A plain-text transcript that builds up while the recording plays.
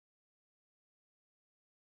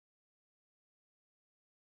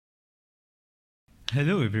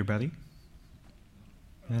Hello, everybody.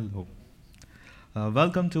 Hello.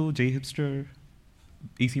 Welcome to JHipster,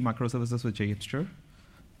 EC Microservices with JHipster.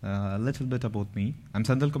 A little bit about me. I'm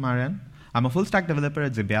Sendil Kumar N. I'm a full stack developer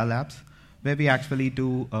at Zibia Labs, where we actually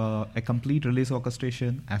do a complete release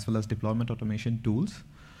orchestration as well as deployment automation tools.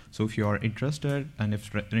 So if you're interested and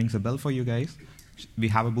if it rings a bell for you guys, we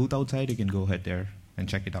have a booth outside. You can go ahead there and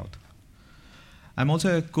check it out. I'm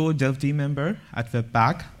also a co-dev team member at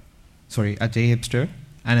at JHipster,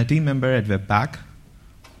 and a team member at Webpack.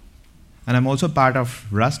 And I'm also part of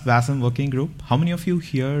Rust WASM working group. How many of you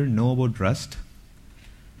here know about Rust?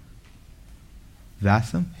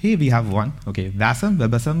 WASM? Hey, we have one. Okay, WASM,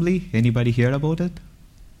 WebAssembly. Anybody hear about it?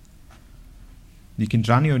 You can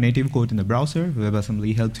run your native code in the browser.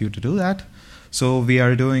 WebAssembly helps you to do that. So we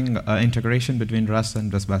are doing integration between Rust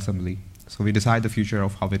and WebAssembly. So we decide the future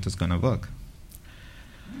of how it is going to work.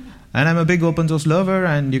 And I'm a big open source lover,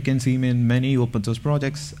 and you can see me in many open source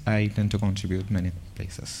projects. I tend to contribute many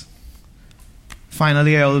places.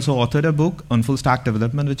 Finally, I also authored a book on full stack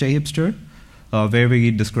development with JHipster, where we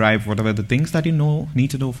describe whatever the things that you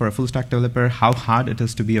need to know for a full stack developer, how hard it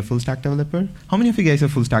is to be a full stack developer. How many of you guys are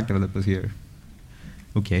full stack developers here?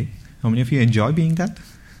 Okay. How many of you enjoy being that?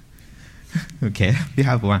 Okay, we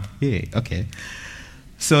have one. Yay, okay.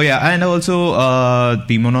 So yeah, and also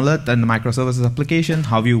the monolith and the microservices application,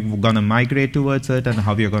 how you're going to migrate towards it and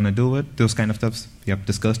how you're going to do it, those kind of stuff we have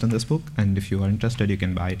discussed in this book. And if you are interested, you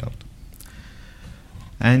can buy it out.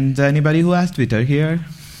 And anybody who has Twitter here,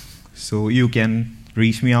 so you can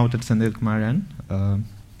reach me out at Sendil Kumar N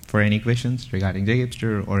for any questions regarding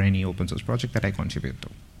JHipster or any open source project that I contribute to.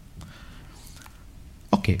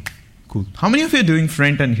 Okay, cool. How many of you are doing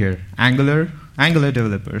front end here? Angular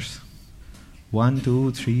developers. 1,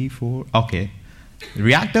 2, 3, 4. Okay.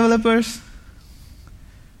 React developers?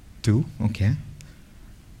 2. Okay.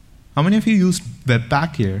 How many of you use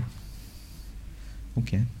Webpack here?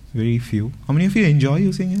 Okay. Very few. How many of you enjoy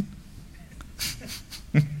using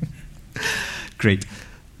it? Great.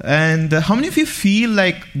 And how many of you feel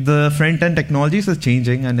like the front-end technologies are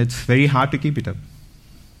changing and it's very hard to keep it up?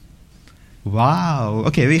 Wow.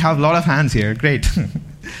 Okay, we have a lot of hands here. Great.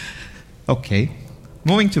 Okay.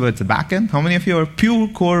 Moving towards the backend, how many of you are pure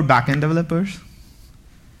core backend developers?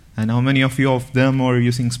 And how many of you of them are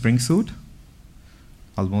using Spring Boot?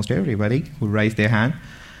 Almost everybody who raised their hand.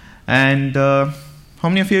 And how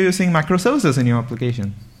many of you are using microservices in your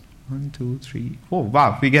application? 1, 2, 3. Oh,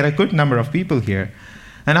 wow, we get a good number of people here.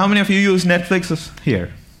 And how many of you use Netflix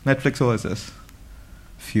here? Netflix OSS?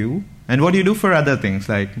 Few. And what do you do for other things,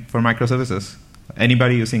 like for microservices?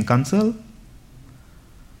 Anybody using Console?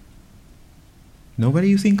 Nobody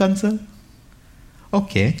using Console?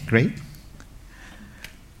 Okay, great.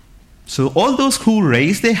 So all those who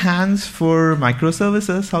raise their hands for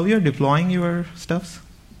microservices, how you're deploying your stuffs?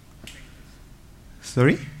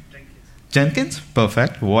 Sorry? Jenkins?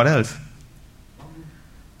 Perfect. What else?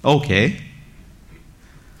 Okay.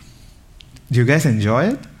 Do you guys enjoy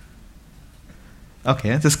it?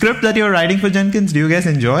 Okay. The script that you're writing for Jenkins, do you guys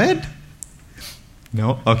enjoy it?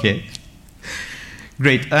 No? Okay.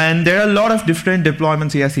 Great, and there are a lot of different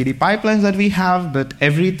deployment CI/CD pipelines that we have, but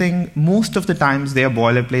everything, most of the times they are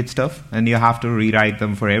boilerplate stuff, and you have to rewrite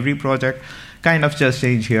them for every project, kind of just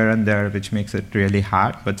change here and there, which makes it really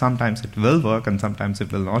hard, but sometimes it will work and sometimes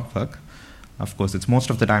it will not work. Of course, it's most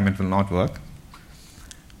of the time it will not work.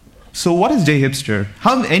 So what is JHipster?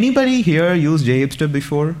 Anybody here used JHipster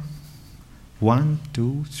before? 1,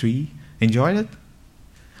 2, 3, enjoyed it?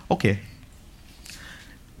 Okay.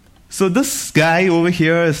 So this guy over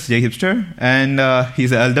here is JHipster, and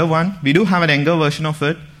he's the elder one. We do have an younger version of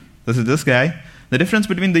it. This is this guy. The difference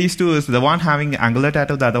between these two is the one having Angular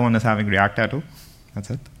tattoo, the other one is having React tattoo.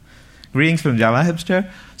 That's it. Greetings from Java Hipster.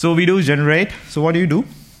 So we do generate. So what do?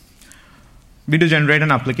 We do generate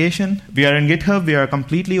an application. We are in GitHub. We are a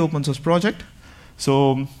completely open source project.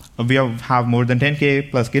 So we have more than 10K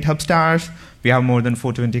plus GitHub stars. We have more than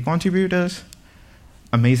 420 contributors.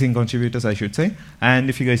 Amazing contributors, I should say. And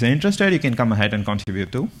if you guys are interested, you can come ahead and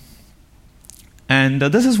contribute too. And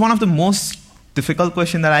this is one of the most difficult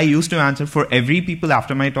questions that I used to answer for every people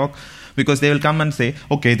after my talk, because they will come and say,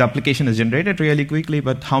 okay, the application is generated really quickly,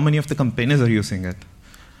 but how many of the companies are using it?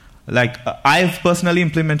 Like, I've personally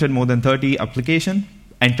implemented more than 30 application,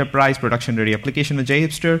 enterprise production-ready application with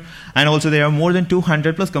JHipster, and also there are more than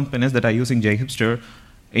 200 plus companies that are using JHipster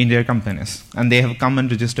in their companies. And they have come and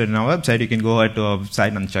registered in our website. You can go ahead to our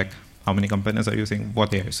website and check how many companies are using what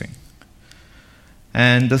they are using.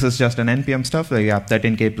 And this is just an NPM stuff. We have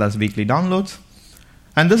 13K plus weekly downloads.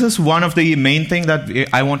 And this is one of the main things that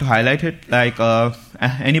I want to highlight it. Like,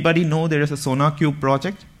 anybody know there is a SonarQube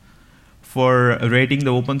project for rating the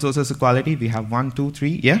open sources quality. We have 1, 2,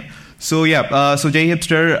 3, yeah. So yeah, so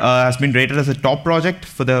JHipster has been rated as a top project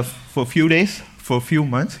for a few days, for a few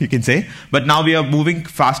months, you can say. But now we are moving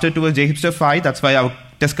faster towards JHipster 5. That's why our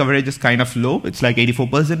test coverage is kind of low. It's like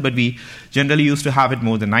 84%, but we generally used to have it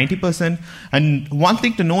more than 90%. And one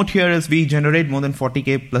thing to note here is we generate more than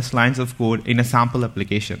 40K plus lines of code in a sample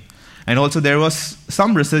application. And also there was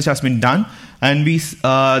some research has been done, and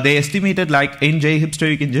they estimated like in JHipster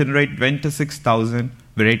you can generate 26,000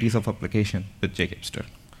 varieties of application with JHipster.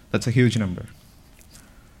 That's a huge number.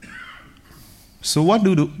 So what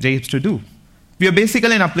do JHipster do? We are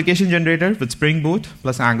basically an application generator with Spring Boot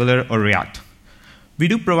plus Angular or React. We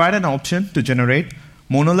do provide an option to generate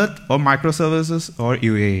monolith or microservices or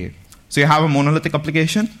UAA. So you have a monolithic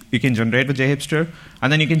application, you can generate with JHipster,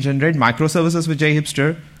 and then you can generate microservices with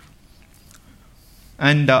JHipster.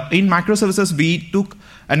 And in microservices, we took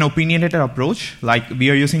an opinionated approach, like we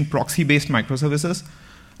are using proxy-based microservices.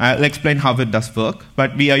 I'll explain how it does work,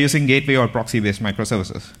 but we are using gateway or proxy-based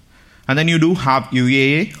microservices. And then you do have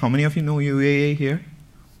UAA. How many of you know UAA here?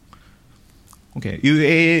 Okay,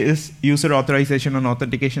 UAA is user authorization and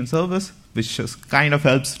authentication service, which just kind of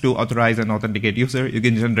helps to authorize and authenticate user. You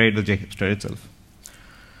can generate the JHipster itself.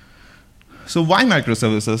 So why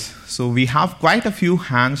microservices? So we have quite a few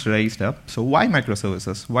hands raised up. So why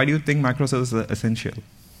microservices? Why do you think microservices are essential?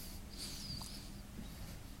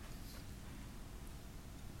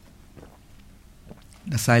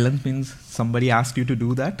 The silence means somebody asked you to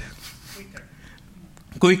do that? Quicker.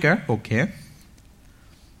 Quicker, okay.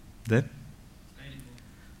 Then?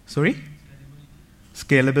 Sorry?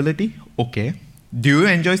 Scalability, okay. Do you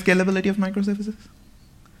enjoy scalability of microservices?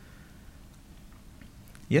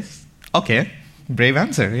 Yes? Okay, brave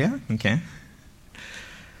answer, yeah, okay.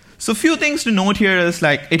 So few things to note here is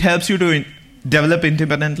like it helps you to develop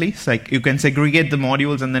independently. It's like you can segregate the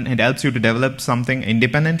modules and then it helps you to develop something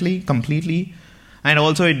independently, completely. And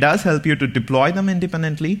also it does help you to deploy them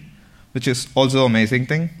independently, which is also an amazing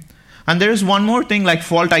thing. And there is one more thing like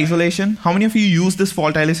fault isolation. How many of you use this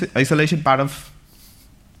fault isolation part of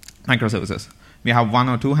microservices? We have 1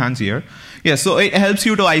 or 2 hands here. Yeah, so it helps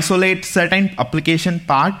you to isolate certain application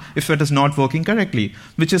part if it is not working correctly,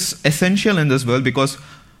 which is essential in this world because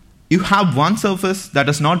you have one service that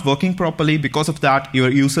is not working properly. Because of that, your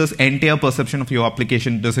user's entire perception of your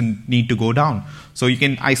application doesn't need to go down. So you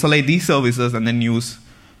can isolate these services and then use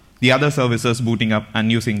the other services booting up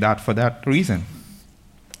and using that for that reason.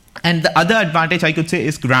 And the other advantage I could say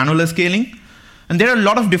is granular scaling. And there are a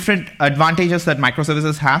lot of different advantages that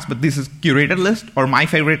microservices has, but this is curated list, or my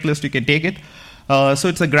favorite list, you can take it. So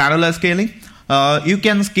it's a granular scaling. You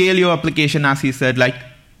can scale your application, as he said, like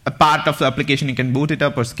a part of the application, you can boot it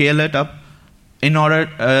up or scale it up in order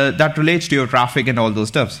that relates to your traffic and all those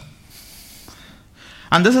stuffs.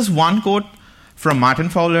 And this is one quote from Martin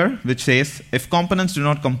Fowler, which says, if components do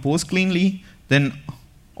not compose cleanly, then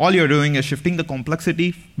all you're doing is shifting the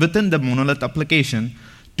complexity within the monolith application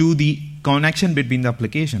to the connection between the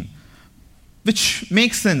application, which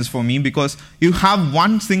makes sense for me because you have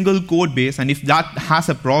one single code base, and if that has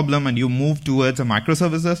a problem and you move towards a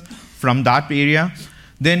microservices from that area,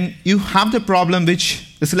 then you have the problem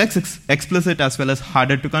which is less explicit as well as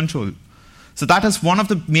harder to control. So that is one of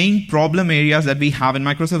the main problem areas that we have in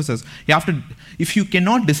microservices. You have to, if you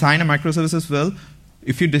cannot design a microservices well,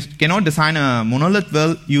 if you cannot design a monolith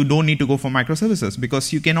well, you don't need to go for microservices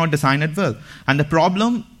because you cannot design it well. And the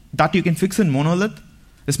problem that you can fix in monolith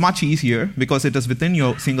is much easier because it is within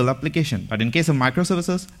your single application. But in case of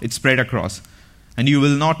microservices, it's spread across. And you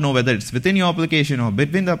will not know whether it's within your application or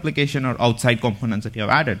between the application or outside components that you have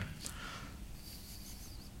added.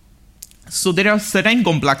 So there are certain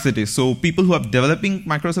complexities. So people who are developing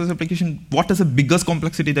microservice application, what is the biggest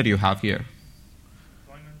complexity that you have here?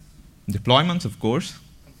 Deployments, of course.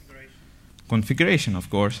 Configuration, of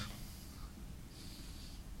course.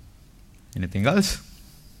 Anything else?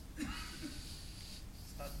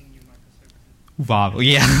 Starting new microservices. Wow,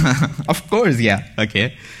 yeah. Of course, yeah.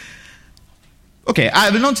 Okay. Okay, I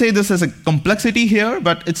will not say this as a complexity here,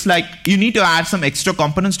 but it's like you need to add some extra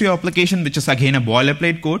components to your application, which is again a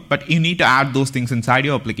boilerplate code, but you need to add those things inside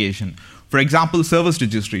your application. For example, service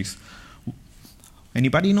registries.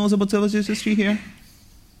 Anybody knows about service registry here?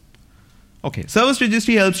 Okay, service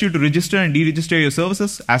registry helps you to register and deregister your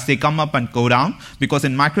services as they come up and go down, because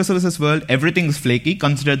in microservices world, everything is flaky.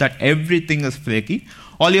 Consider that everything is flaky.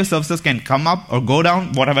 All your services can come up or go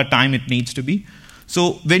down whatever time it needs to be.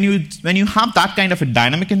 So when you have that kind of a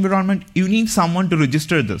dynamic environment, you need someone to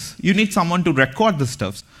register this. You need someone to record this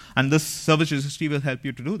stuff. And this service registry will help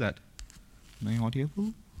you to do that. Am I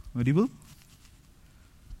audible? Audible?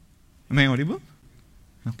 Am I audible?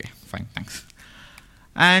 Okay, fine, thanks.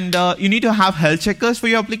 And you need to have health checkers for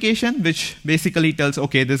your application, which basically tells,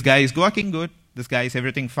 okay, this guy is working good, this guy is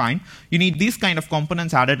everything fine. You need these kind of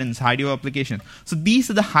components added inside your application. So these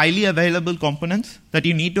are the highly available components that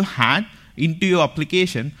you need to add into your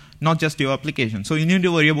application, not just your application. So you need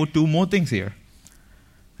to worry about two more things here.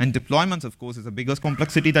 And deployments, of course, is the biggest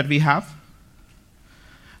complexity that we have.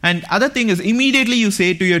 And other thing is, immediately you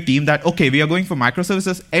say to your team that, okay, we are going for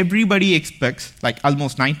microservices. Everybody expects, like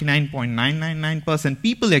almost 99.999%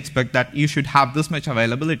 people expect that you should have this much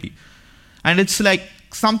availability. And it's like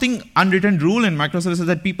something unwritten rule in microservices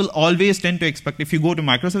that people always tend to expect. If you go to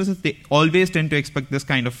microservices, they always tend to expect this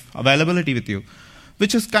kind of availability with you,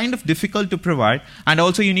 which is kind of difficult to provide. And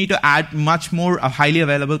also you need to add much more highly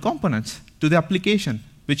available components to the application,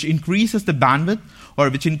 which increases the bandwidth, or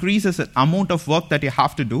which increases the amount of work that you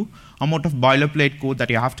have to do, amount of boilerplate code that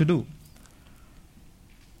you have to do.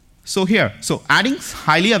 So here, so adding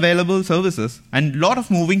highly available services and a lot of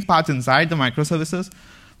moving parts inside the microservices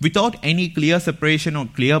without any clear separation or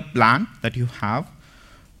clear plan that you have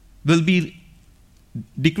will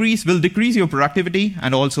decrease your productivity,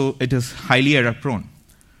 and also it is highly error prone.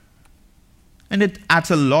 And it adds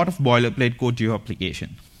a lot of boilerplate code to your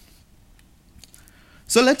application.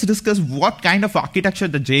 So let's discuss what kind of architecture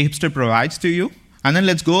the JHipster provides to you. And then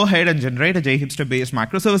let's go ahead and generate a JHipster-based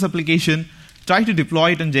microservice application, try to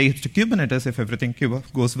deploy it in JHipster Kubernetes if everything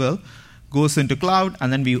goes well, goes into cloud,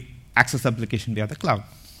 and then we access the application via the cloud.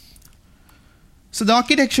 So the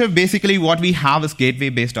architecture, basically what we have is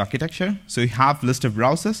gateway-based architecture. So you have list of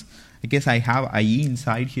browsers. I guess I have IE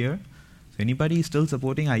inside here. So anybody still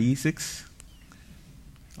supporting IE 6?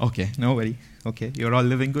 Okay, nobody. Okay, you're all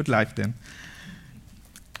living good life then.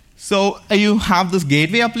 So you have this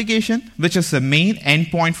gateway application, which is the main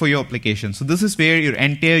endpoint for your application. So this is where your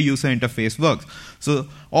entire user interface works. So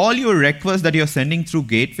all your requests that you're sending through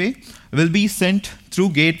gateway will be sent through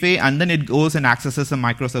gateway, and then it goes and accesses a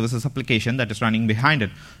microservices application that is running behind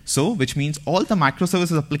it. So which means all the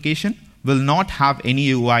microservices application will not have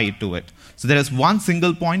any UI to it. So there is one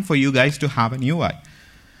single point for you guys to have an UI.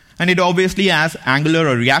 And it obviously has Angular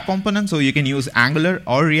or React components, so you can use Angular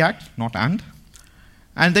or React, not and.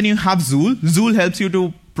 And then you have Zool. Zool helps you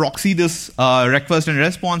to proxy this request and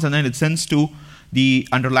response, and then it sends to the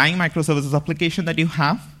underlying microservices application that you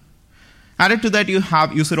have. Added to that, you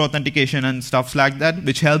have user authentication and stuff like that,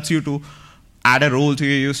 which helps you to add a role to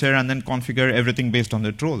your user and then configure everything based on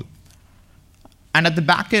that role. And at the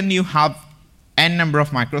back end, you have n number of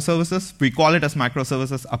microservices. We call it as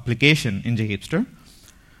microservices application in JHipster.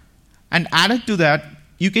 And added to that,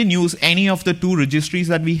 you can use any of the two registries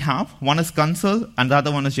that we have. One is console, and the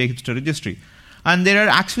other one is JHipster Registry. And there are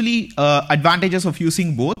actually advantages of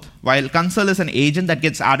using both. While console is an agent that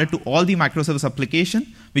gets added to all the microservice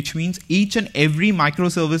application, which means each and every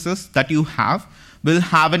microservices that you have will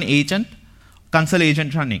have an agent, console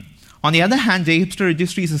agent running. On the other hand, JHipster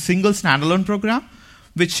Registry is a single standalone program,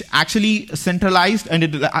 which actually centralized, and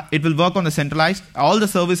it will work on the centralized. All the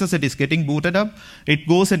services that is getting booted up, it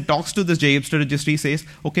goes and talks to this JHipster Registry, says,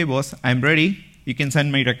 okay, boss, I'm ready. You can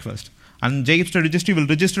send my request. And JHipster Registry will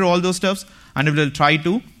register all those stuffs, and it will try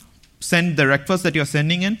to send the request that you're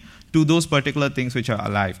sending in to those particular things which are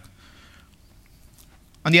alive.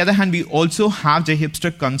 On the other hand, we also have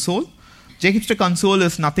JHipster Console. JHipster Console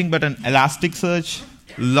is nothing but an Elasticsearch,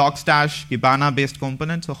 Logstash, Kibana-based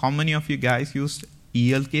component. So how many of you guys used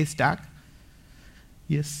ELK stack?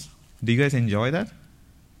 Yes. Do you guys enjoy that?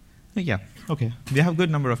 Yeah. Okay. We have a good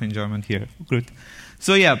number of enjoyment here. Good.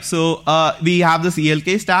 So yeah. So we have this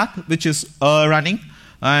ELK stack which is running,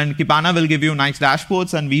 and Kibana will give you nice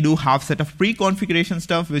dashboards, and we do have set of pre-configuration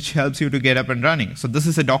stuff which helps you to get up and running. So this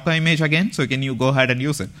is a Docker image again, so you go ahead and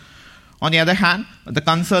use it. On the other hand, the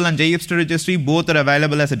console and JHipster Registry both are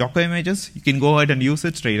available as a Docker images. You can go ahead and use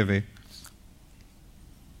it straight away.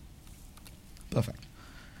 Perfect.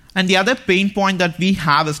 And the other pain point that we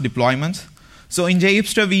have is deployments. So in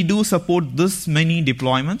JHipster, we do support this many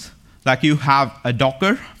deployments. Like you have a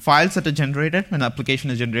Docker files that are generated when the application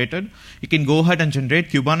is generated. You can go ahead and generate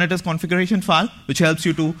Kubernetes configuration file, which helps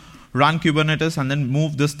you to run Kubernetes and then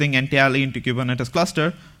move this thing entirely into Kubernetes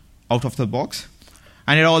cluster out of the box.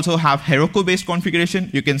 And it also have Heroku-based configuration.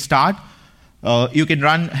 You can start, you can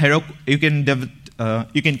run Heroku,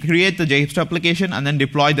 you can create the JHipster application and then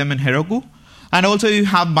deploy them in Heroku. And also you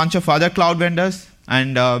have a bunch of other cloud vendors,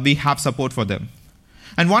 and we have support for them.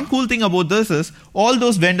 And one cool thing about this is all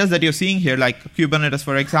those vendors that you're seeing here, like Kubernetes,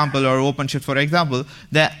 for example, or OpenShift, for example,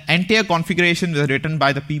 the entire configuration was written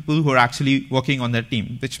by the people who are actually working on their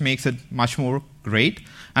team, which makes it much more great.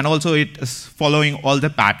 And also it is following all the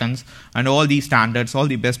patterns and all the standards, all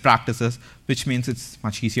the best practices, which means it's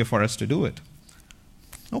much easier for us to do it.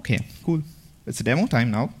 Okay, cool. It's demo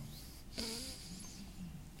time now.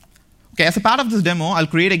 Okay, as a part of this demo, I'll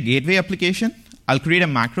create a gateway application. I'll create a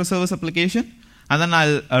microservice application, and then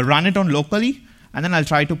I'll run it on locally, and then I'll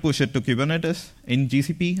try to push it to Kubernetes in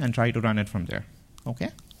GCP and try to run it from there. Okay?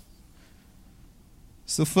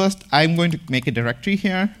 So first, I'm going to make a directory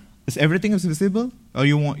here. Is everything visible? Or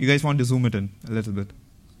you guys want to zoom it in a little bit?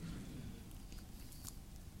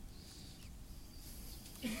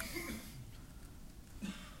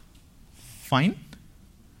 Fine?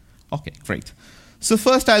 Okay, great. So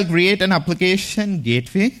first, I'll create an application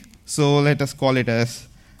gateway. So let us call it as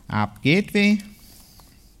app gateway.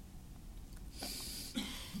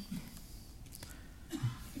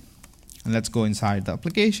 And let's go inside the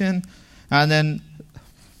application. And then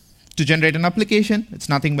to generate an application, it's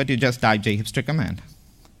nothing but you just type JHipster command.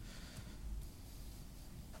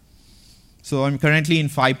 So I'm currently in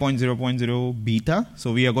 5.0.0 beta.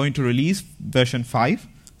 So we are going to release version 5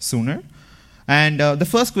 sooner. And the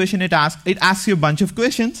first question it asks you a bunch of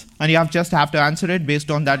questions, and you just have to answer it. Based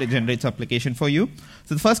on that, it generates application for you.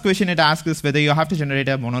 So the first question it asks is whether you have to generate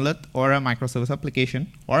a monolith or a microservice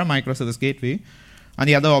application or a microservice gateway. And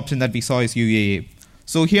the other option that we saw is UAA.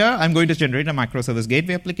 So here, I'm going to generate a microservice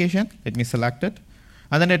gateway application. Let me select it.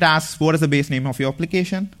 And then it asks, what is the base name of your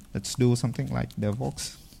application? Let's do something like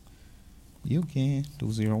DevOps UK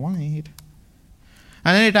 2018.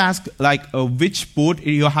 And then it asks like which port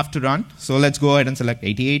you have to run. So let's go ahead and select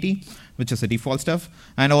 8080, which is the default stuff,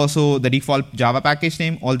 and also the default Java package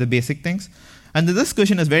name, all the basic things. And this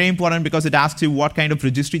question is very important because it asks you what kind of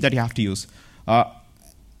registry that you have to use.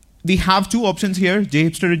 We have two options here,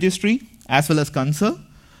 JHipster Registry as well as Consul.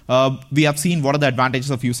 We have seen what are the advantages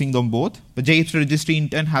of using them both. But JHipster Registry in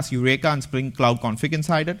turn has Eureka and Spring Cloud Config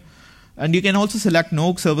inside it. And you can also select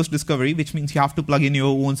no service discovery, which means you have to plug in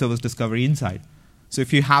your own service discovery inside. So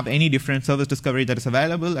if you have any different service discovery that is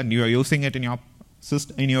available and you are using it in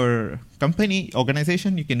your company,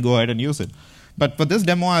 organization, you can go ahead and use it. But for this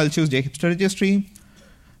demo, I'll choose JHipster Registry.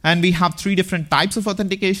 And we have 3 different types of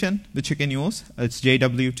authentication which you can use. It's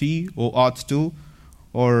JWT, OAuth2,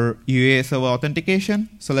 or UA server authentication.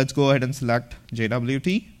 So let's go ahead and select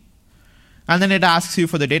JWT. And then it asks you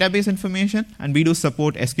for the database information. And we do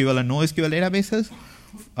support SQL and NoSQL databases.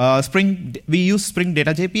 We use Spring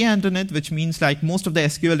Data JPA underneath, which means like most of the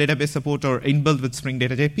SQL database support are inbuilt with Spring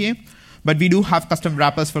Data JPA. But we do have custom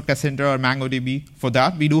wrappers for Cassandra or MongoDB. For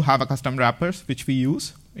that, we do have a custom wrappers which we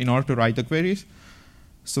use in order to write the queries.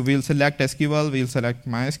 So we'll select SQL, we'll select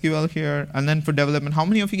MySQL here. And then for development, how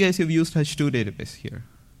many of you guys have used H2 database here?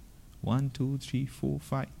 1, 2, 3, 4,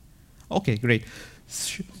 5. OK, great.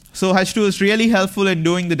 So H2 is really helpful in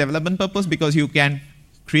doing the development purpose because you can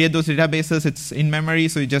create those databases. It's in memory,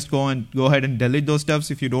 so you just go ahead and delete those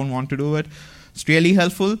stuffs if you don't want to do it. It's really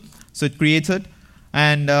helpful. So it creates it.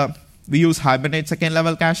 And we use Hibernate second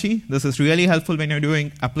level cache. This is really helpful when you're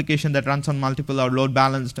doing application that runs on multiple or load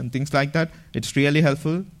balanced and things like that. It's really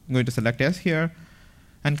helpful. I'm going to select S here.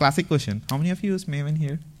 And classic question, how many of you use Maven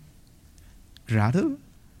here? Gradle?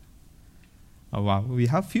 Oh, wow, we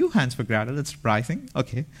have few hands for Gradle. It's surprising.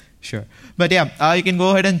 OK, sure. But yeah, you can go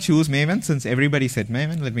ahead and choose Maven since everybody said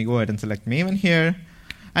Maven. Let me go ahead and select Maven here.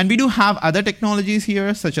 And we do have other technologies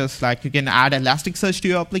here, such as like you can add Elasticsearch to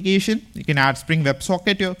your application. You can add Spring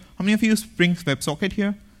WebSocket. How many of you use Spring WebSocket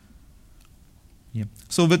here? Yeah.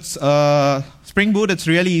 So with Spring Boot, it's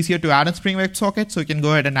really easier to add a Spring WebSocket. So you can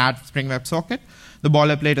go ahead and add Spring WebSocket. The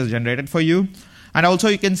boilerplate is generated for you. And also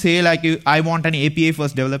you can say like, I want an API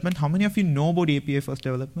first development. How many of you know about API first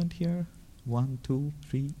development here? 1, 2,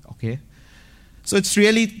 3, OK. So it's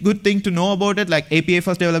really good thing to know about it, like API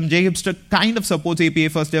first development. JHipster kind of supports API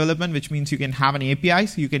first development, which means you can have an API,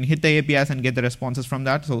 so you can hit the APIs and get the responses from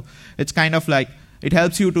that. So it's kind of like, it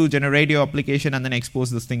helps you to generate your application and then expose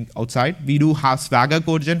this thing outside. We do have Swagger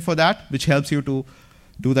CodeGen for that, which helps you to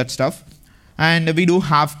do that stuff. And we do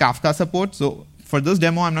have Kafka support. So for this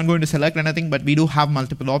demo, I'm not going to select anything, but we do have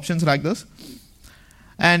multiple options like this.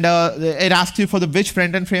 And it asks you for which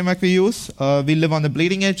front-end framework we use. We live on the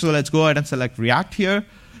bleeding edge, so let's go ahead and select React here.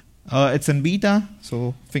 It's in beta,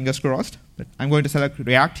 so fingers crossed. But I'm going to select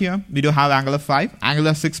React here. We do have Angular 5.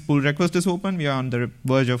 Angular 6 pull request is open. We are on the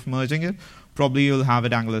verge of merging it. Probably you'll have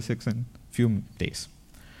it Angular 6 in a few days.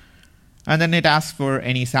 And then it asks for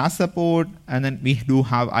any SAS support. And then we do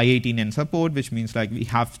have I18N support, which means like we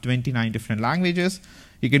have 29 different languages.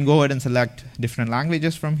 You can go ahead and select different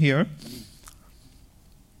languages from here.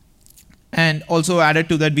 And also added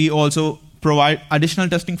to that, we also provide additional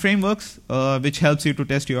testing frameworks, which helps you to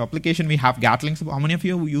test your application. We have Gatling. How many of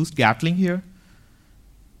you used Gatling here?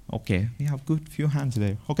 Okay, we have good few hands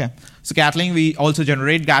there. Okay, so Gatling, we also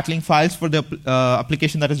generate Gatling files for the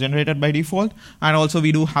application that is generated by default, and also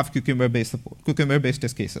we do have Cucumber-based support, Cucumber-based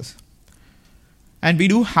test cases. And we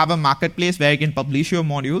do have a marketplace where you can publish your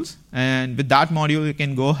modules, and with that module, you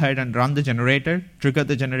can go ahead and run the generator, trigger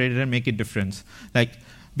the generator, and make a difference. Like,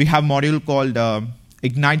 we have a module called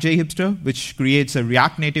Ignite JHipster, which creates a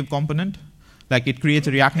React Native component. Like, it creates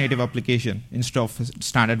a React Native application instead of a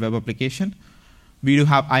standard web application. We do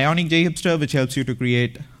have Ionic JHipster, which helps you to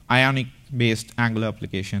create Ionic-based Angular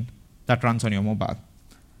application that runs on your mobile.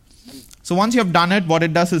 So once you have done it, what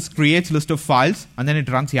it does is creates a list of files, and then it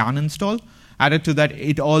runs yarn install. Added to that,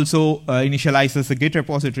 it also initializes a Git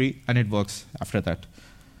repository, and it works after that.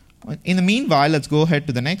 In the meanwhile, let's go ahead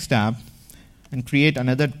to the next tab and create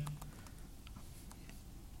another.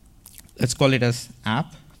 Let's call it as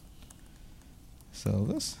app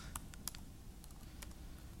service.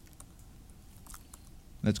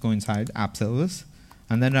 Let's go inside app service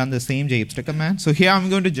and then run the same JHipster command. So here I'm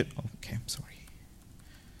going to,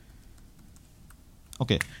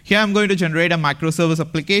 Here I'm going to generate a microservice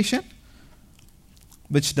application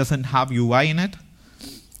which doesn't have UI in it.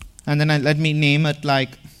 And then let me name it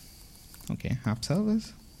like, app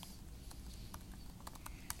service.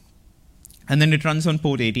 And then it runs on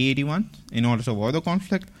port 8081 in order to avoid the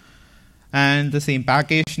conflict. And the same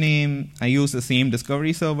package name, I use the same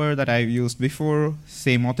discovery server that I've used before,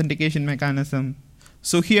 same authentication mechanism.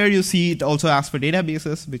 So here you see it also asks for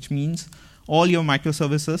databases, which means all your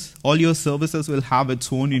microservices, all your services will have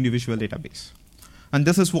its own individual database. And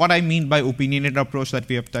this is what I mean by opinionated approach that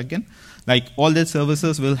we have taken. Like, all the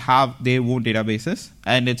services will have their own databases,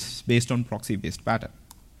 and it's based on proxy-based pattern.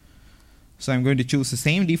 So I'm going to choose the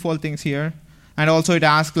same default things here. And also it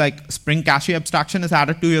asks like Spring Cache abstraction is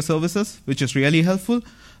added to your services, which is really helpful.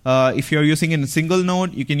 If you're using in a single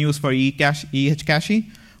node, you can use for EH cache.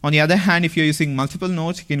 On the other hand, if you're using multiple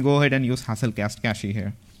nodes, you can go ahead and use Hasselcast cache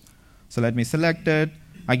here. So let me select it.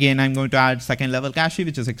 Again, I'm going to add second level cache,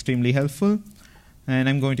 which is extremely helpful. And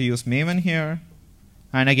I'm going to use Maven here.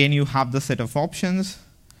 And again, you have the set of options.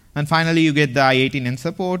 And finally, you get the I18N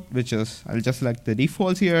support, which is, I'll just select the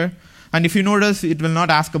defaults here. And if you notice, it will not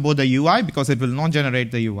ask about the UI because it will not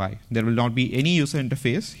generate the UI. There will not be any user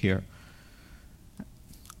interface here.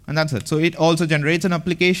 And that's it. So it also generates an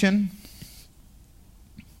application.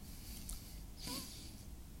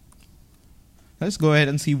 Let's go ahead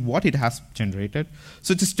and see what it has generated.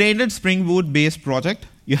 So it's a standard Spring Boot-based project.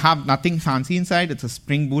 You have nothing fancy inside. It's a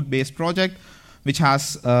Spring Boot-based project, which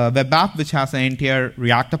has a web app, which has an entire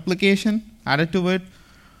React application added to it.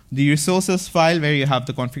 The resources file where you have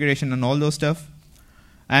the configuration and all those stuff.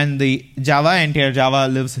 And the Java, entire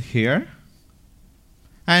Java lives here.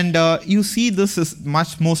 And you see this is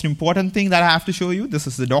most important thing that I have to show you. This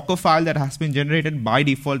is the Docker file that has been generated by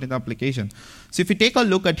default in the application. So if you take a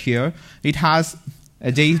look at here, it has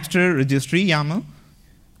a JHipster Registry YAML.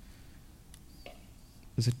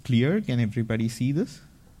 Is it clear? Can everybody see this?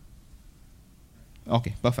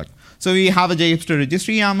 Okay, perfect. So we have a JHipster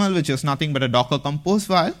Registry YAML, which is nothing but a Docker Compose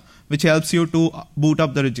file, which helps you to boot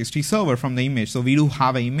up the registry server from the image. So we do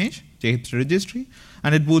have an image, JHipster Registry,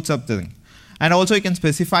 and it boots up the thing. And also you can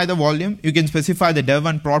specify the volume. You can specify the dev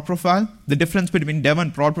and prod profile. The difference between dev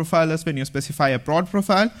and prod profile is when you specify a prod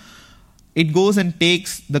profile, it goes and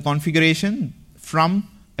takes the configuration from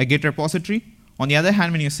a Git repository. On the other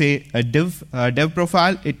hand, when you say a dev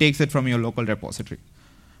profile, it takes it from your local repository,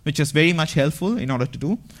 which is very much helpful in order to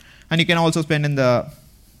do. And you can also spend in the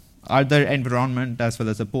other environment as well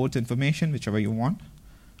as the ports information, whichever you want.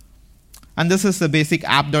 And this is the basic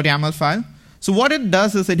app.yaml file. So what it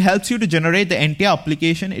does is it helps you to generate the entire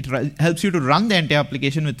application. It helps you to run the entire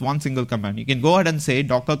application with one single command. You can go ahead and say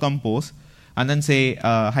docker compose, and then say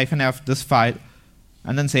 -f this file,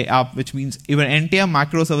 and then say app, which means your entire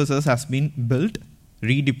microservices has been built,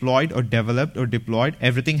 redeployed or developed or deployed.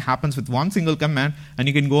 Everything happens with one single command, and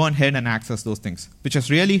you can go ahead and access those things, which is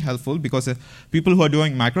really helpful because people who are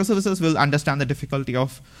doing microservices will understand the difficulty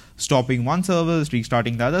of stopping one service,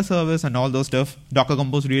 restarting the other service, and all those stuff. Docker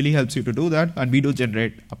Compose really helps you to do that, and we do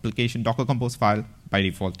generate application Docker Compose file by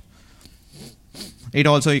default. It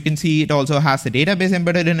also, you can see, it also has the database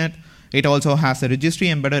embedded in it. It also has a registry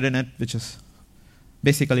embedded in it, which is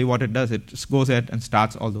basically what it does. It just goes ahead and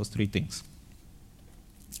starts all those three things.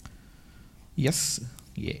 Yes,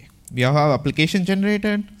 yeah. We have our application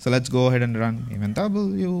generated. So let's go ahead and run event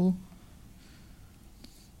W.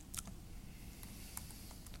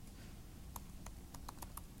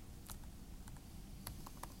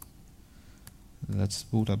 Let's let's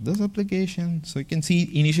boot up this application. So you can see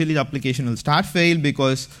initially the application will start fail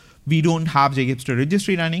because we don't have JHipster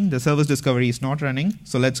Registry running. The service discovery is not running.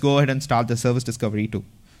 So let's go ahead and start the service discovery too.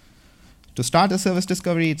 To start the service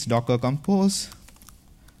discovery, it's docker compose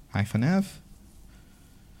 -f.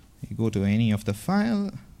 You go to any of the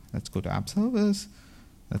file. Let's go to app service.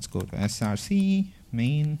 Let's go to src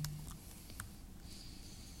main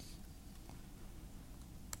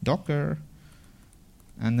docker.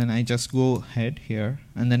 And then I just go ahead here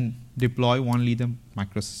and then deploy only the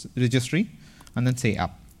Microservices and then say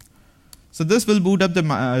up. So this will boot up the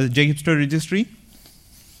JHipster registry.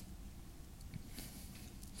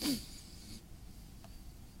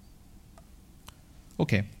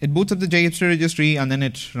 Okay, it boots up the JHipster registry and then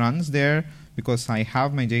it runs there because I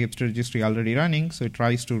have my JHipster registry already running. So it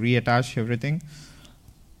tries to reattach everything.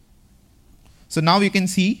 So now you can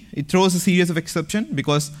see it throws a series of exception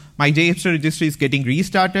because my JHipster registry is getting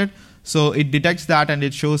restarted. So it detects that and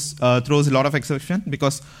it shows throws a lot of exception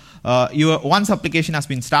because once application has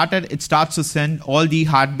been started, it starts to send all the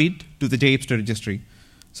heartbeat to the JHipster registry.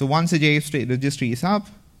 So once the JHipster registry is up,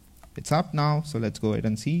 it's up now. So let's go ahead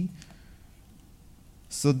and see.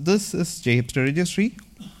 So this is JHipster registry.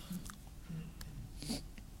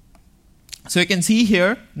 So you can see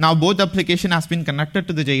here, now both the application has been connected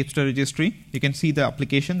to the JHipster registry. You can see the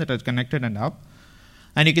application that is connected and up.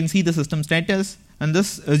 And you can see the system status. And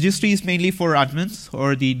this registry is mainly for admins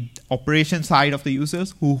or the operation side of the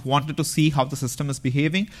users who wanted to see how the system is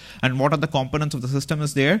behaving and what are the components of the system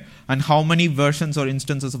is there and how many versions or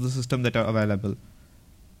instances of the system that are available.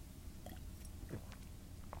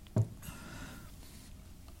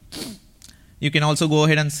 You can also go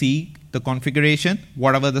ahead and see the configuration,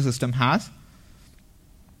 whatever the system has,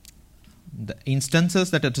 the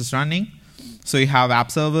instances that it is running. So you have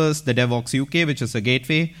app servers, the DevOps UK, which is a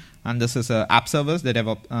gateway, and this is a app servers, the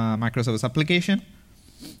DevOps microservice application.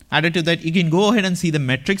 Added to that, you can go ahead and see the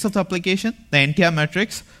metrics of the application, the entire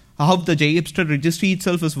metrics, how the JHipster registry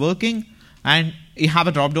itself is working, and you have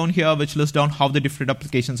a drop down here which lists down how the different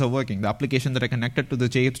applications are working. The applications that are connected to the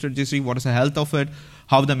JHipster registry, what is the health of it,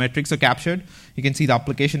 how the metrics are captured. You can see the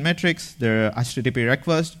application metrics, the HTTP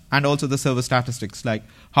request, and also the service statistics, like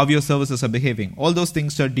how your services are behaving. All those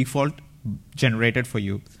things are default generated for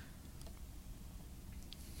you.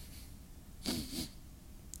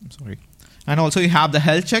 I'm sorry. And also you have the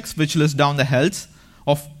health checks, which list down the health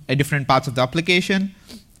of different parts of the application.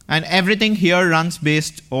 And everything here runs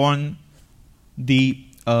based on the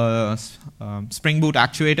Spring Boot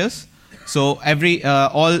actuators. So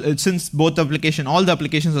since all the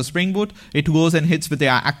applications are Spring Boot, it goes and hits with the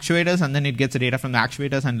actuators, and then it gets the data from the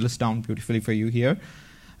actuators and lists down beautifully for you here.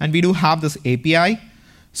 And we do have this API.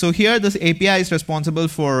 So here, this API is responsible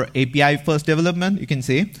for API first development, you can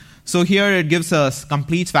say. So here it gives us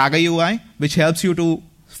complete Swagger UI, which helps you to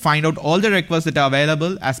find out all the requests that are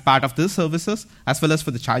available as part of these services, as well as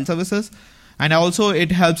for the child services. And also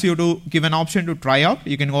it helps you to give an option to try out.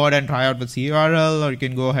 You can go ahead and try out with CURL, or you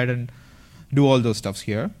can go ahead and do all those stuffs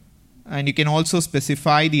here. And you can also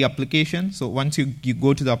specify the application. So once you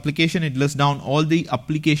go to the application, it lists down all the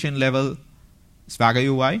application level Swagger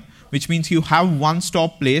UI, which means you have one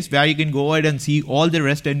stop place where you can go ahead and see all the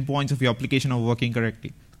REST endpoints of your application are working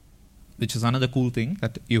correctly, which is another cool thing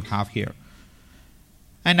that you have here.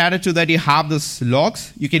 And added to that, you have this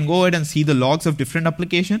logs. You can go ahead and see the logs of different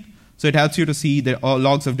application. So it helps you to see the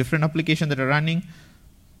logs of different applications that are running.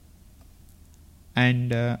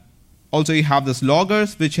 And also you have this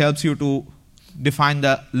loggers, which helps you to define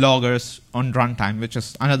the loggers on runtime, which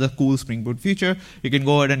is another cool Spring Boot feature. You can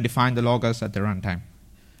go ahead and define the loggers at the runtime.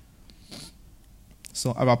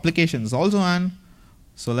 So our application is also on.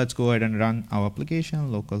 So let's go ahead and run our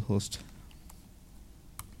application, localhost.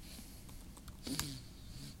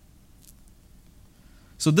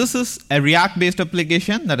 So this is a React-based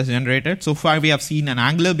application that is generated. So far we have seen an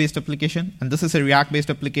Angular-based application, and this is a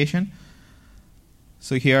React-based application.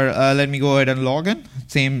 So here, let me go ahead and log in.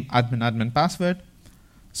 Same admin password.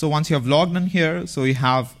 So once you have logged in here, so you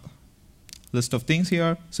have a list of things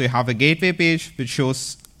here. So you have a gateway page, which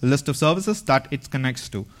shows a list of services that it connects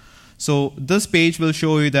to. So this page will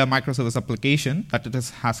show you the microservice application that it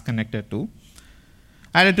has connected to.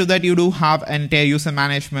 Added to that, you do have entire user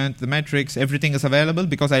management, the metrics, everything is available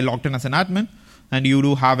because I logged in as an admin. And you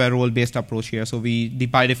do have a role-based approach here. So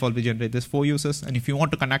by default, we generate this for users. And if you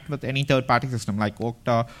want to connect with any third-party system like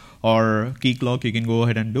Okta or Keycloak, you can go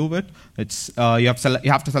ahead and do it. It's you have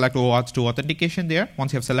to select OAuth 2 authentication there.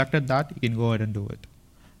 Once you have selected that, you can go ahead and do it.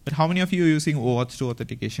 But how many of you are using OAuth 2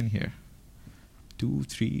 authentication here? 2,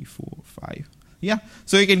 3, 4, 5. Yeah,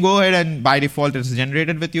 so you can go ahead and by default it's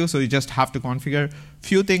generated with you. So you just have to configure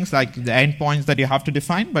few things like the endpoints that you have to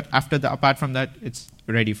define, but apart from that, it's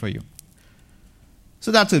ready for you.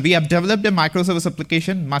 So that's it. We have developed a microservice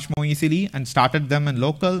application much more easily and started them in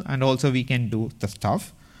local, and also we can do the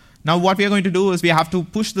stuff. Now what we are going to do is we have to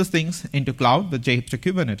push these things into cloud with JHipster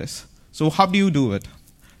Kubernetes. So how do you do it?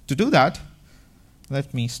 To do that,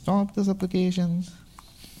 let me stop this application.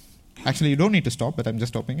 Actually, you don't need to stop, but I'm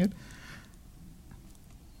just stopping it.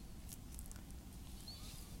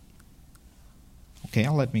 Okay,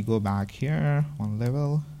 let me go back here, one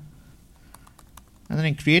level. And then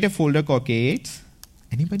I create a folder called K8.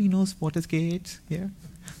 Anybody knows what is K8 here?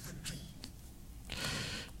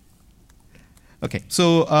 Okay,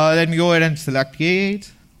 so let me go ahead and select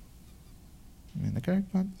K8. I'm in the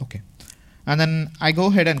correct one. Okay. And then I go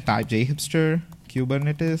ahead and type JHipster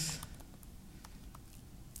Kubernetes.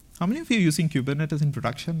 How many of you are using Kubernetes in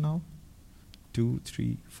production now? 2,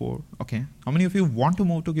 3, 4. Okay. How many of you want to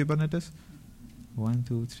move to Kubernetes? 1,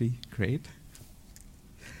 2, 3. Great.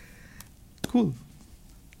 Cool.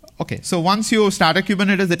 Okay, so once you start a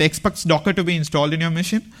Kubernetes, it expects Docker to be installed in your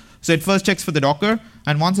machine. So it first checks for the Docker,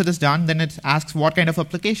 and once it is done, then it asks what kind of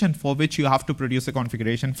application for which you have to produce a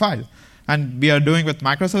configuration file. And we are doing with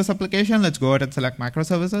microservice application. Let's go ahead and select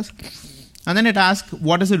microservices. And then it asks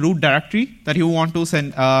what is the root directory that you want to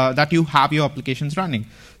send, that you have your applications running.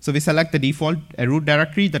 So we select the default root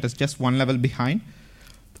directory that is just one level behind.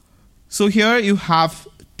 So here you have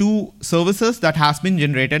two services that has been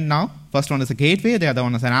generated now. First one is a gateway, the other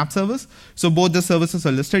one is an app service. So both the services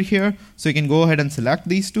are listed here. So you can go ahead and select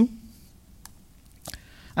these two.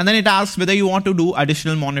 And then it asks whether you want to do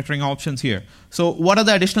additional monitoring options here. So what are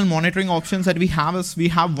the additional monitoring options that we have is we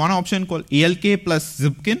have one option called ELK plus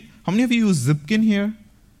Zipkin. How many of you use Zipkin here?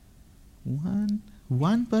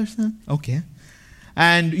 One person? Okay.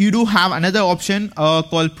 And you do have another option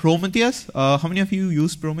called Prometheus. How many of you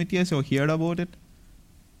use Prometheus or heard about it?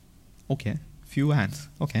 Okay, few hands.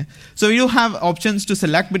 Okay. So you have options to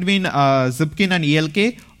select between Zipkin and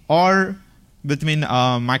ELK or between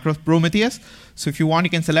Prometheus. So if you want, you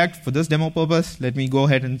can select for this demo purpose. Let me go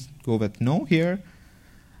ahead and go with no here.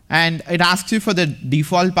 And it asks you for the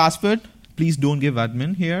default password. Please don't give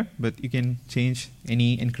admin here, but you can change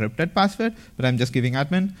any encrypted password, but I'm just giving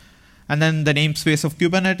admin. And then the namespace of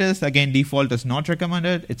Kubernetes, again, default is not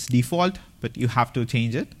recommended. It's default, but you have to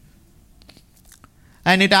change it.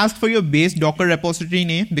 And it asks for your base Docker repository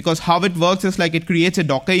name, because how it works is like it creates a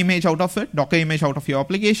Docker image out of it, Docker image out of your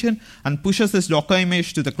application, and pushes this Docker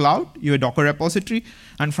image to the cloud, your Docker repository,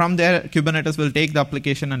 and from there, Kubernetes will take the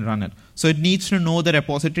application and run it. So it needs to know the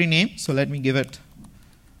repository name. So let me give it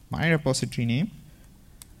my repository name.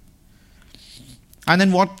 And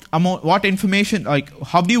then what information, like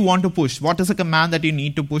how do you want to push? What is a command that you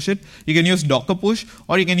need to push it? You can use Docker push,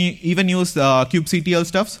 or you can even use kubectl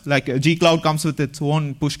stuff, like gcloud comes with its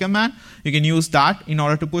own push command. You can use that in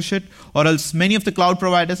order to push it, or else many of the cloud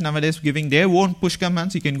providers nowadays giving their own push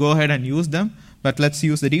commands. You can go ahead and use them, but let's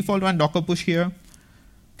use the default one, Docker push here.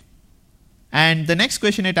 And the next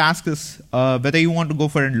question it asks is whether you want to go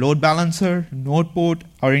for a load balancer, node port,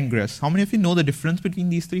 or ingress. How many of you know the difference between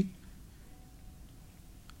these three?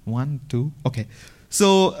 1, 2, okay.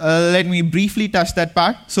 So let me briefly touch that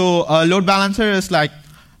part. So load balancer is like,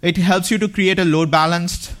 it helps you to create a load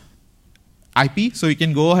balanced IP. So you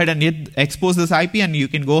can go ahead and expose this IP, and you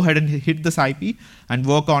can go ahead and hit this IP and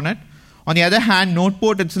work on it. On the other hand, node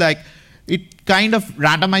port, it's like, it kind of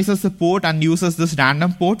randomizes the port and uses this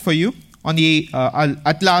random port for you. On the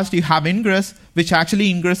at last, you have ingress, which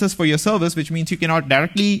actually ingresses for your service, which means you cannot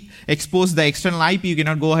directly expose the external IP. You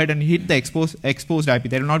cannot go ahead and hit the exposed IP.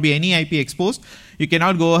 There will not be any IP exposed. You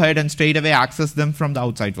cannot go ahead and straight away access them from the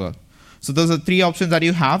outside world. So those are three options that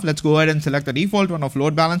you have. Let's go ahead and select the default one of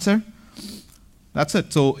load balancer. That's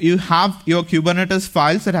it. So you have your Kubernetes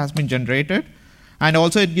files that has been generated, and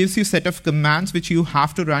also it gives you a set of commands which you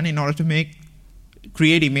have to run in order to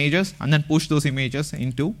create images and then push those images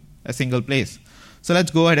into a single place. So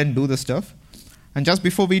let's go ahead and do this stuff. And just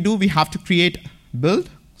before we do, we have to create build.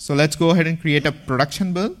 So let's go ahead and create a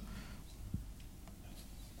production build.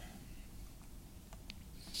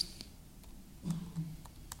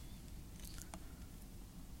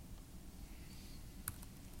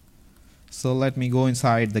 So let me go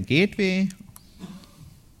inside the gateway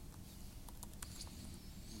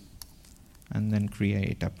and then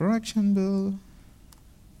create a production build.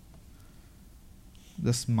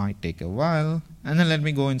 This might take a while. And then let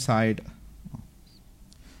me go inside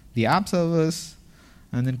the app service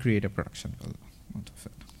and then create a production build out of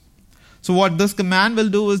it. So what this command will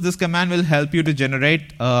do is this command will help you to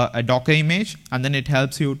generate a Docker image, and then it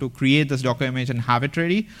helps you to create this Docker image and have it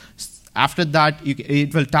ready. After that,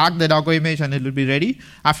 it will tag the Docker image and it will be ready.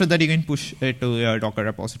 After that, you can push it to your Docker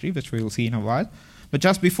repository, which we will see in a while. But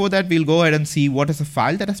just before that, we'll go ahead and see what is the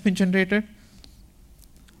file that has been generated.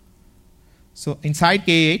 So inside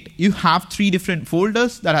K8, you have 3 different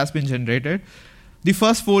folders that has been generated. The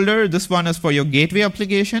first folder, this one is for your gateway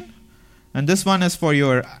application. And this one is for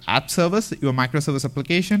your app service, your microservice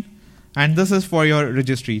application. And this is for your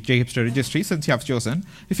registry, JHipster Registry, since you have chosen.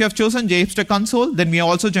 If you have chosen JHipster console, then we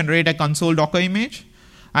also generate a console Docker image.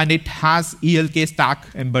 And it has ELK stack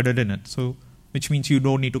embedded in it, so which means you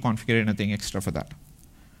don't need to configure anything extra for that.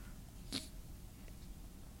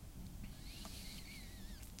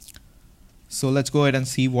 So let's go ahead and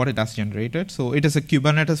see what it has generated. So it is a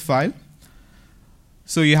Kubernetes file.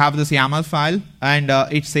 So you have this YAML file, and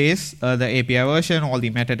it says the API version, all the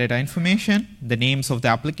metadata information, the names of the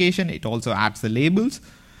application. It also adds the labels.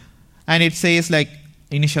 And it says like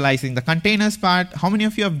initializing the containers part. How many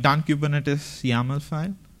of you have done Kubernetes YAML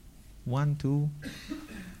file? 1, 2.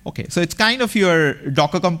 OK, so it's kind of your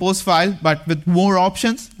Docker Compose file, but with more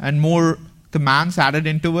options and more commands added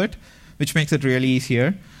into it, which makes it really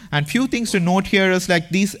easier. And few things to note here is like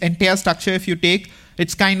this entire structure, if you take,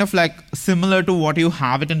 it's kind of like similar to what you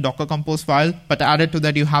have it in Docker Compose file, but added to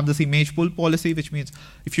that you have this image pull policy, which means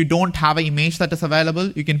if you don't have an image that is available,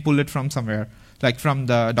 you can pull it from somewhere, like from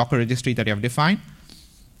the Docker registry that you have defined.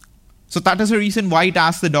 So that is the reason why it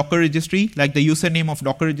asks the Docker registry, like the username of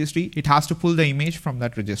Docker registry, it has to pull the image from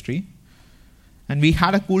that registry. And we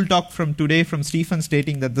had a cool talk from today from Stephen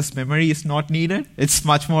stating that this memory is not needed. It's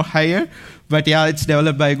much more higher. But yeah, it's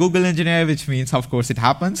developed by a Google engineer, which means, of course, it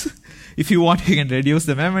happens. If you want, you can reduce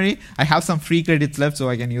the memory. I have some free credits left, so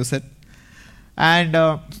I can use it. And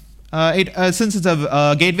since it's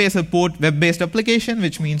a gateway support web-based application,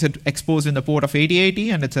 which means it's exposed in the port of 8080,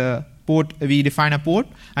 and it's a port, we define a port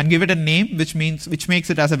and give it a name, which makes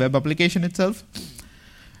it as a web application itself.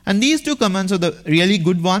 And these 2 commands are the really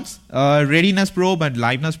good ones, readiness probe and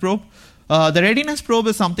liveness probe. The readiness probe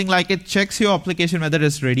is something like it checks your application whether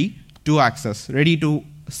it's ready to access, ready to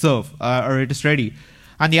serve, or it is ready.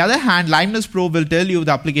 On the other hand, liveness probe will tell you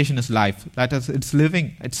the application is live. That is, it's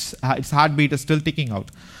living, its heartbeat is still ticking out.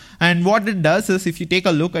 And what it does is, if you take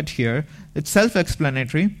a look at here, it's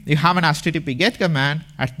self-explanatory. You have an HTTP GET command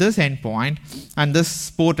at this endpoint, and this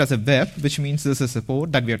port as a web, which means this is a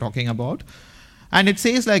port that we are talking about. And it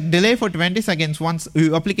says like delay for 20 seconds. Once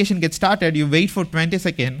your application gets started, you wait for 20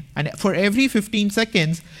 seconds. And for every 15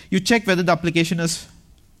 seconds, you check whether the application is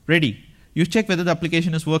ready. You check whether the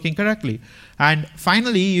application is working correctly. And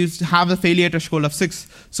finally, you have a failure threshold of 6.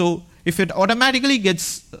 So if it automatically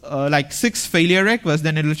gets like 6 failure requests,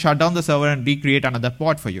 then it will shut down the server and recreate another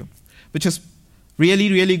pod for you, which is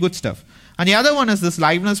really, really good stuff. And the other one is this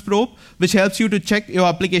liveness probe, which helps you to check your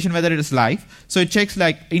application whether it is live. So it checks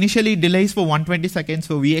like initially delays for 120 seconds.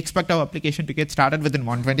 So we expect our application to get started within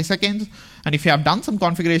 120 seconds. And if you have done some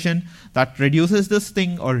configuration that reduces this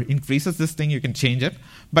thing or increases this thing, you can change it.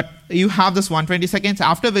 But you have this 120 seconds,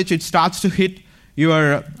 after which it starts to hit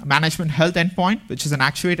your management health endpoint, which is an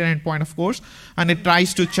actuator endpoint, of course. And it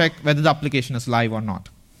tries to check whether the application is live or not.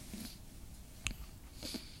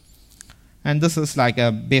 And this is like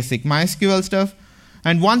a basic MySQL stuff.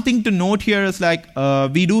 And one thing to note here is like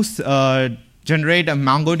we do generate a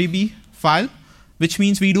MongoDB file, which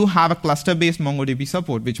means we do have a cluster-based MongoDB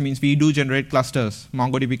support, which means we do generate clusters,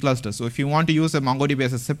 MongoDB clusters. So if you want to use a MongoDB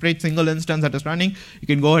as a separate single instance that is running, you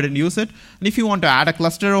can go ahead and use it. And if you want to add a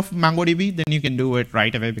cluster of MongoDB, then you can do it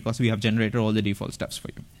right away because we have generated all the default steps for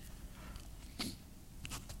you.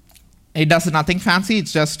 It does nothing fancy. It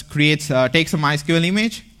just creates, takes a MySQL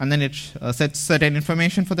image, and then it sets certain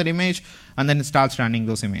information for that image, and then it starts running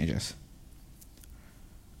those images.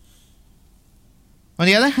 On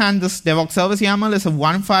the other hand, this devox service YAML is a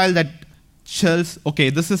one file that tells, okay,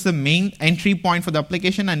 this is the main entry point for the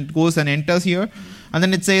application, and it goes and enters here. And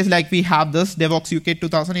then it says, like, we have this devox UK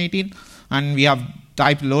 2018, and we have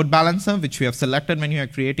type load balancer, which we have selected when you are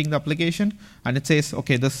creating the application. And it says,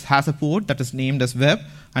 okay, this has a port that is named as web,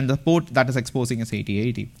 and the port that is exposing is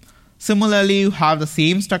 8080. Similarly, you have the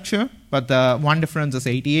same structure, but the one difference is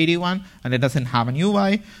 8081, and it doesn't have an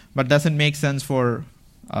UI, but doesn't make sense for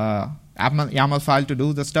YAML file to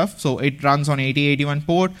do the stuff. So it runs on 8081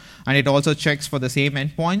 port, and it also checks for the same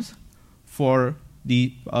endpoints for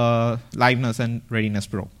the liveness and readiness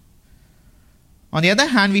probe. On the other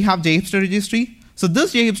hand, we have JHipster Registry. So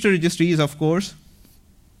this JHipster Registry is, of course,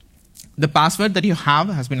 the password that you have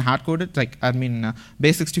has been hard-coded, like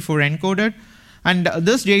base64 encoded. And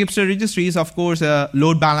this JHipster registry is, of course, a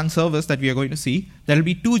load balance service that we are going to see. There will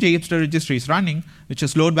be 2 JHipster registries running, which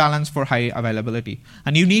is load balance for high availability.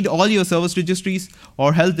 And you need all your service registries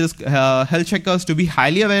or health checkers to be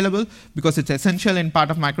highly available because it's essential in part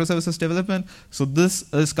of microservices development. So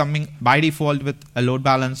this is coming by default with a load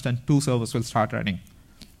balanced, and 2 servers will start running.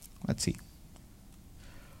 Let's see.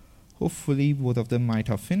 Hopefully both of them might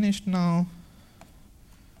have finished now.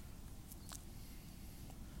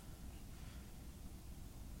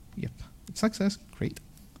 Yep, success, great.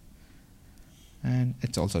 And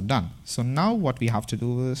it's also done. So now what we have to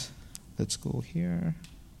do is, let's go here.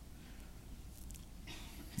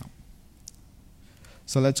 No.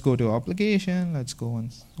 So let's go to application, let's go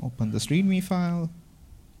and open this README file.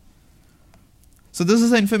 So this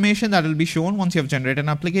is the information that will be shown once you have generated an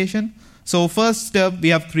application. So first step, we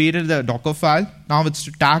have created the Docker file. Now it's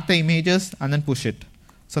to tag the images and then push it.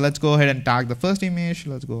 So let's go ahead and tag the first image.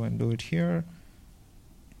 Let's go and do it here.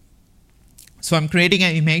 So I'm creating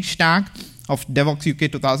an image tag of DevOps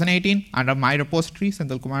UK 2018 under my repository,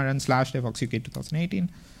 Sendil Kumar N / DevOps UK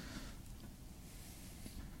 2018.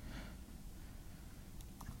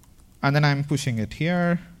 And then I'm pushing it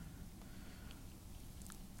here.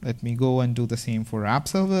 Let me go and do the same for app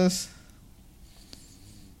service.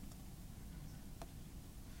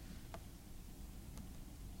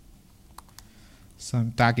 So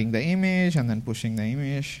I'm tagging the image and then pushing the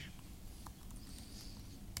image.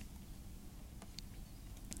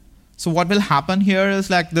 So what will happen here is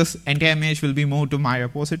like this entire image will be moved to my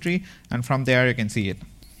repository, and from there you can see it.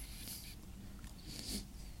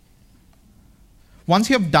 Once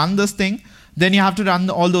you have done this thing, then you have to run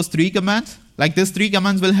all those 3 commands. Like these 3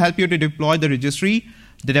 commands will help you to deploy the registry,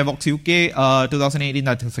 the DevOps UK 2018,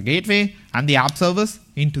 that is a gateway, and the app service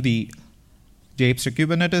into the JHipster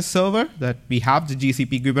Kubernetes server that we have, the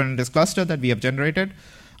GCP Kubernetes cluster that we have generated.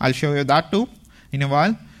 I'll show you that too in a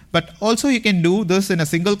while. But also you can do this in a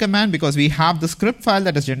single command because we have the script file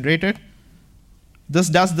that is generated. This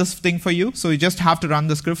does this thing for you. So you just have to run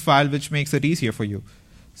the script file, which makes it easier for you.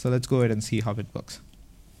 So let's go ahead and see how it works.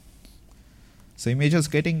 So image is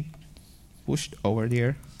getting pushed over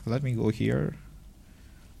there. Let me go here.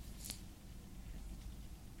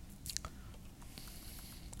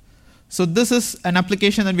 So this is an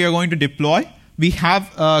application that we are going to deploy. We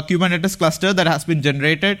have a Kubernetes cluster that has been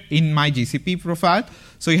generated in my GCP profile.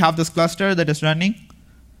 So you have this cluster that is running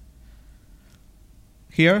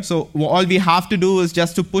here. So all we have to do is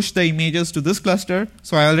just to push the images to this cluster.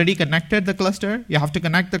 So I already connected the cluster. You have to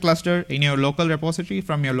connect the cluster in your local repository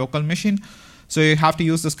from your local machine. So you have to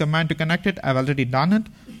use this command to connect it. I've already done it,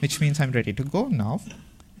 which means I'm ready to go now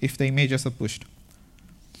if the images are pushed.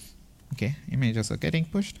 Okay, images are getting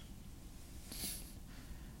pushed.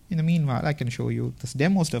 In the meanwhile, I can show you this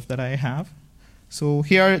demo stuff that I have. So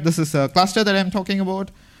here, this is a cluster that I'm talking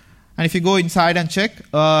about. And if you go inside and check,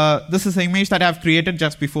 this is an image that I've created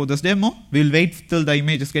just before this demo. We'll wait till the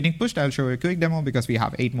image is getting pushed. I'll show you a quick demo because we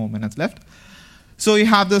have 8 more minutes left. So you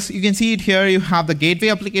have this, you can see it here. You have the gateway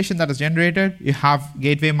application that is generated. You have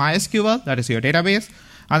gateway MySQL, that is your database.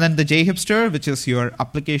 And then the JHipster, which is your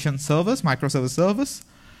application service, microservice service.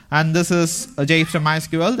 And this is a JHipster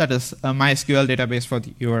MySQL, that is a MySQL database for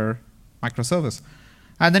your microservice.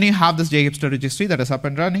 And then you have this JHipster registry that is up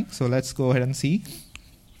and running. So let's go ahead and see.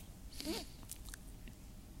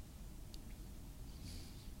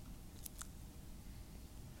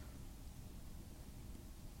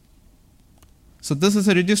 So this is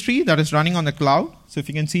a registry that is running on the cloud. So if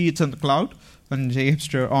you can see, it's on the cloud on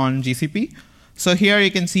JHipster on GCP. So here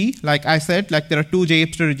you can see, like I said, like there are 2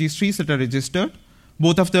 JHipster registries that are registered.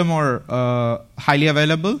 Both of them are highly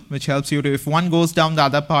available, which helps you to, if one goes down, the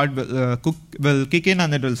other part will kick in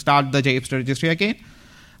and it will start the JHipster registry again.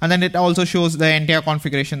 And then it also shows the entire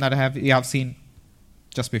configuration that you have seen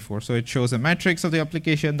just before. So it shows the metrics of the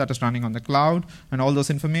application that is running on the cloud and all those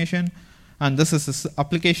information. And this is this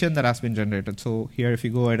application that has been generated. So here, if you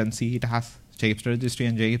go ahead and see, it has JHipster registry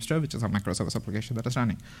and JHipster, which is a microservice application that is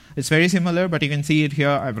running. It's very similar, but you can see it here.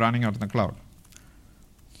 I'm running out in the cloud.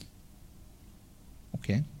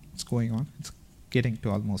 Okay, it's going on. It's getting to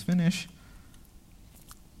almost finish.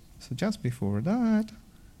 So just before that,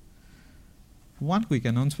 one quick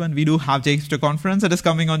announcement. We do have JHipster conference that is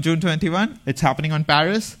coming on June 21. It's happening on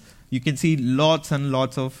Paris. You can see lots and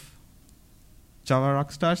lots of Java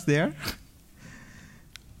rock stars there.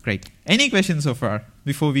 Great. Any questions so far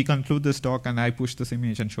before we conclude this talk and I push this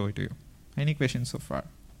image and show it to you? Any questions so far?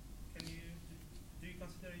 Do you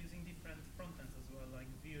consider using different frontends as well, like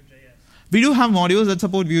Vue.js? We do have modules that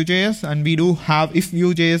support Vue.js, and we do have, if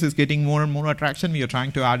Vue.js is getting more and more attraction, we are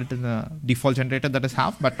trying to add it in the default generator that is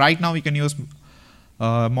have. But right now we can use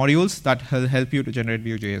modules that will help you to generate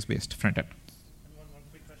Vue.js-based frontend. And one more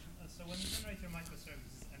quick question. So when you generate your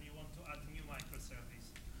microservices and you want to add a new microservice,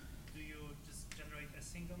 do you just generate a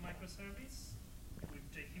single microservice with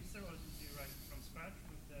JHipster, or do you write it from scratch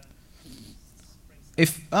with the Spring?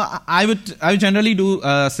 If I would generally do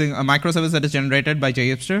a microservice that is generated by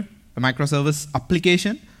JHipster, a microservice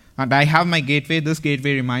application, and I have my gateway. This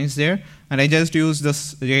gateway remains there, and I just use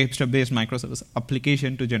this JHipster-based microservice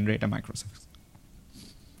application to generate a microservice.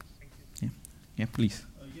 Yeah, please.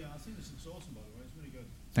 Yeah, I think this is awesome, by the way. It's really good.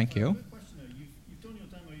 Thank you. Quick question though. You've done your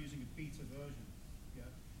demo using a beta version. Yeah.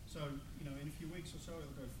 So, in a few weeks or so,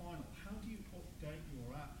 it'll go final. How do you update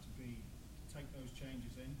your app to take those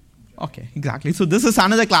changes in? Okay, exactly. So this is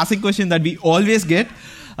another classic question that we always get.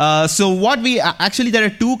 Actually, there are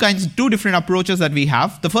two different approaches that we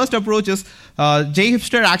have. The first approach is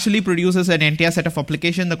JHipster actually produces an entire set of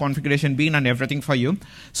application, the configuration bean and everything for you.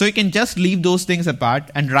 So you can just leave those things apart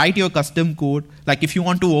and write your custom code. Like if you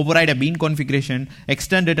want to override a bean configuration,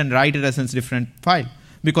 extend it and write it as a different file.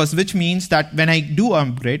 Which means that when I do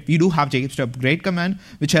upgrade, we do have JHipster upgrade command,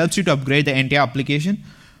 which helps you to upgrade the entire application.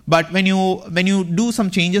 But when you do some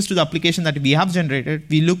changes to the application that we have generated,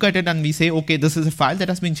 we look at it and we say, okay, this is a file that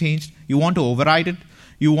has been changed. You want to override it.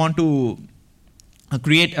 You want to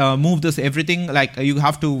move this everything. Like you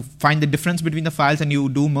have to find the difference between the files and you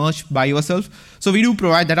do merge by yourself. So we do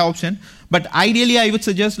provide that option. But ideally, I would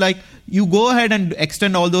suggest like you go ahead and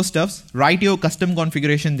extend all those stuffs, write your custom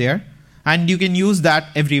configuration there, and you can use that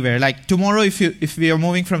everywhere. Like tomorrow, if we are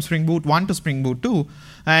moving from Spring Boot 1 to Spring Boot 2,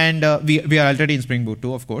 and we are already in Spring Boot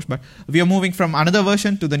 2, of course, but we are moving from another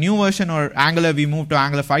version to the new version, or Angular, we move to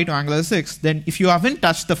Angular 5 to Angular 6, then if you haven't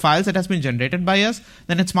touched the files that has been generated by us,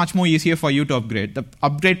 then it's much more easier for you to upgrade. The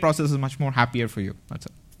upgrade process is much more happier for you. That's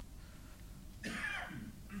it.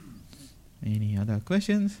 Any other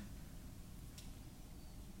questions?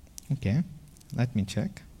 Okay, let me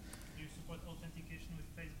check. Do you support authentication with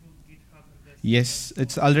Facebook, GitHub, and Yes,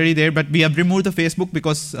 it's already there, but we have removed the Facebook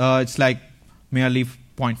because it's like merely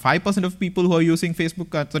 0.5% of people who are using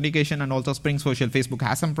Facebook authentication, and also Spring Social. Facebook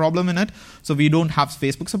has some problem in it, so we don't have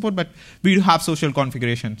Facebook support, but we do have social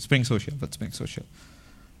configuration, Spring Social, but Spring Social.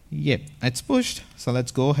 Yep, it's pushed. So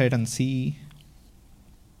let's go ahead and see.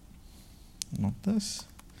 Not this.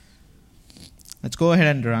 Let's go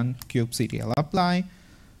ahead and run kubectl apply.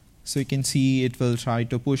 So you can see it will try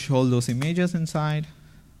to push all those images inside.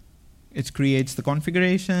 It creates the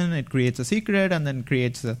configuration, it creates a secret, and then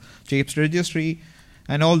creates a JHipster registry,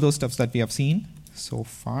 and all those stuffs that we have seen so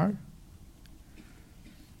far.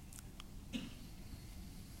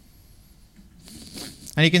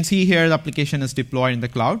 And you can see here the application is deployed in the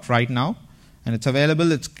cloud right now, and it's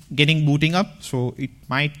available. It's getting booting up, so it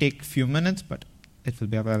might take a few minutes, but it will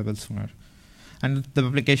be available sooner. And the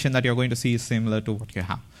application that you're going to see is similar to what you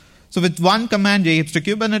have. So with one command, JHipster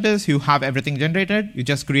Kubernetes, you have everything generated. You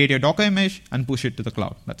just create your Docker image and push it to the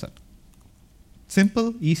cloud. That's it.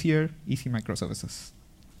 Simple, easier, easy microservices.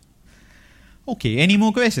 Okay, any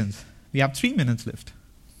more questions? We have 3 minutes left.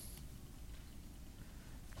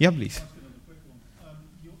 Yeah, please.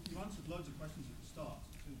 You answered loads of questions at the start.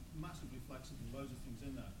 So massively flexible, loads of things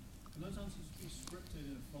in there. Can those answers be scripted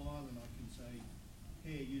in a file, and I can say,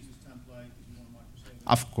 here, use this template if you want a microservice?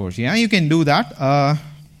 Of course, yeah, you can do that.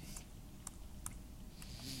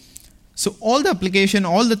 So all the application,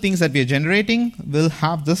 all the things that we are generating will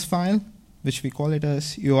have this file, which we call it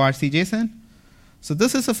as urc.json. So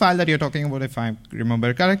this is a file that you're talking about, if I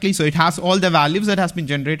remember correctly. So it has all the values that has been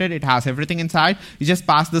generated. It has everything inside. You just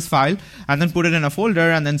pass this file and then put it in a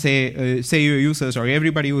folder, and then say your users or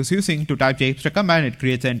everybody who's using to type JHipster command. It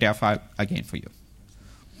creates the entire file again for you.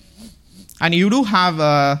 And you do have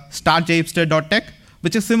startjhipster.tech,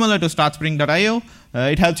 which is similar to startspring.io.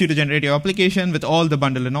 It helps you to generate your application with all the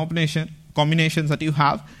bundle and combinations that you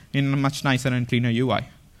have in a much nicer and cleaner UI.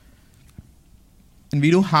 And we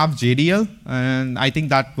do have JDL, and I think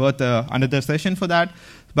that's worth another session for that.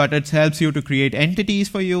 But it helps you to create entities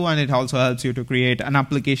for you, and it also helps you to create an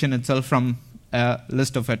application itself from a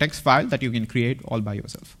list of a text file that you can create all by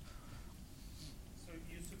yourself. So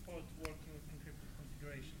you support working with encrypted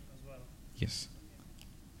configuration as well? Yes.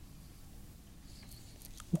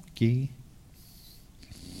 Okay.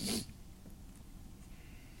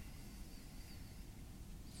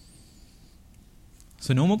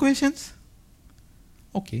 So no more questions?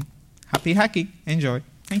 Okay. Happy hacking. Enjoy.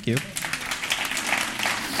 Thank you.